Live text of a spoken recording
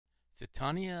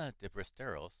Citânia de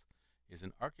Briteiros is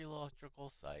an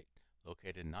archaeological site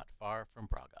located not far from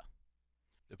Braga.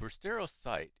 The Briteiros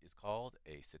site is called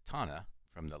a citana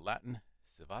from the Latin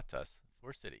civitas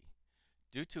for city,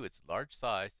 due to its large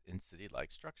size and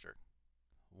city-like structure.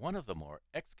 One of the more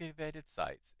excavated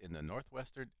sites in the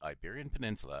northwestern Iberian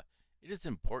Peninsula, it is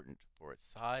important for its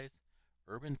size,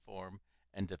 urban form,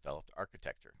 and developed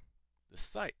architecture. The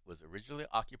site was originally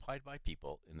occupied by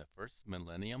people in the first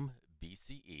millennium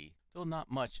BCE, though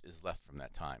not much is left from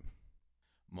that time.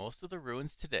 Most of the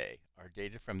ruins today are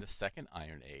dated from the Second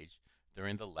Iron Age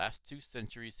during the last 2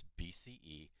 centuries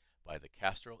BCE by the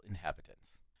Castral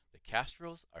inhabitants. The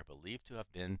Castrals are believed to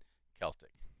have been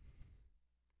Celtic.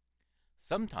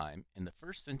 Sometime in the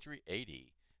 1st century AD,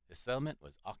 the settlement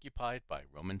was occupied by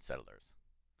Roman settlers.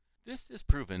 This is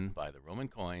proven by the Roman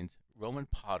coins, Roman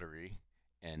pottery,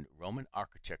 and Roman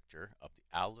architecture of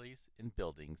the alleys and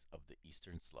buildings of the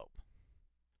eastern slope.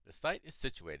 The site is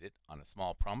situated on a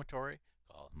small promontory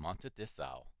called Monte de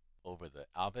Sal over the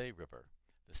Ave River.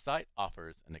 The site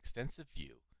offers an extensive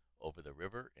view over the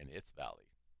river and its valley.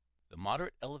 The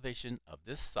moderate elevation of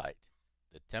this site,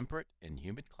 the temperate and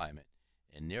humid climate,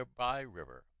 and nearby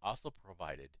river also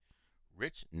provided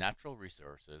rich natural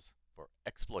resources for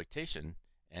exploitation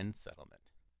and settlement.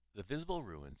 The visible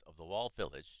ruins of the walled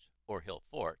village, or hill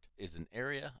fort, is an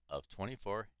area of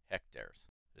 24 hectares.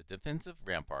 The defensive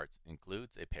ramparts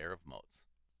includes a pair of moats.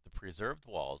 The preserved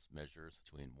walls measures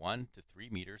between 1 to 3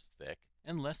 meters thick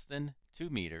and less than 2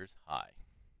 meters high.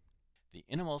 The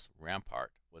innermost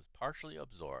rampart was partially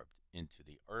absorbed into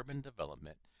the urban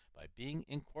development by being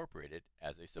incorporated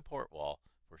as a support wall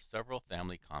for several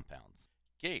family compounds.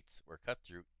 Gates were cut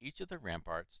through each of the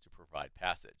ramparts to provide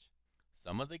passage.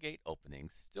 Some of the gate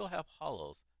openings still have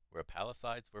hollows where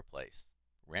palisades were placed.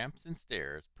 Ramps and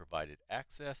stairs provided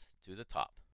access to the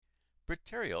top.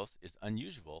 Briteiros is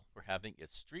unusual for having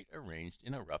its street arranged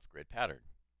in a rough grid pattern.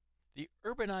 The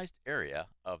urbanized area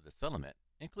of the settlement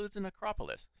includes an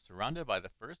acropolis surrounded by the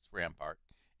first rampart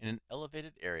in an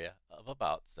elevated area of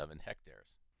about 7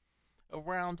 hectares.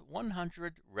 Around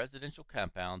 100 residential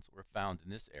compounds were found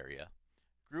in this area,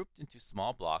 grouped into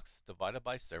small blocks divided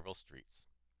by several streets.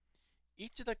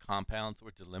 Each of the compounds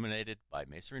were delimited by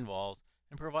masonry walls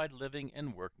and provide living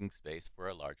and working space for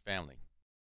a large family.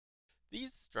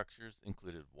 These structures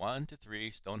included 1 to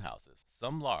 3 stone houses,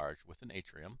 some large with an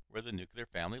atrium where the nuclear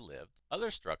family lived.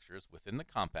 Other structures within the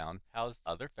compound housed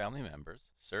other family members,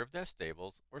 served as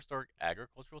stables, or stored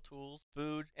agricultural tools,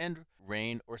 food, and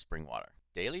rain or spring water.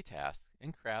 Daily tasks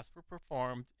and crafts were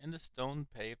performed in the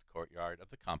stone-paved courtyard of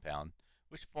the compound,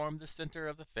 which formed the center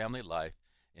of the family life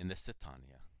in the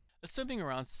Citânia. Assuming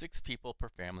around 6 people per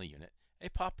family unit, a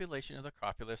population of the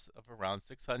acropolis of around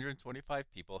 625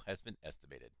 people has been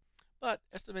estimated, but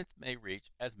estimates may reach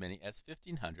as many as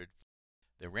 1,500.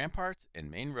 The ramparts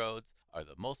and main roads are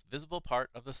the most visible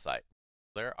part of the site.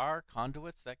 There are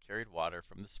conduits that carried water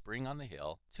from the spring on the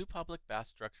hill, 2 public bath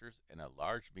structures, and a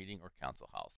large meeting or council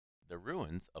house. The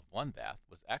ruins of one bath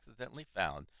was accidentally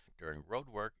found during road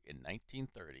work in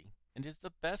 1930 and is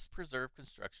the best preserved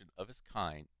construction of its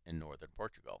kind in northern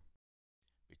Portugal.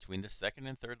 Between the second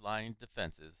and third line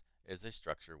defenses is a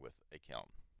structure with a kiln.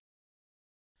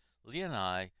 Lee and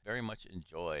I very much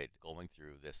enjoyed going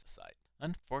through this site.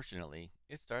 Unfortunately,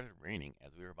 it started raining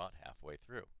as we were about halfway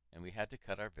through, and we had to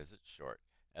cut our visit short,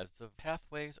 as the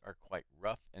pathways are quite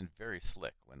rough and very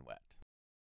slick when wet.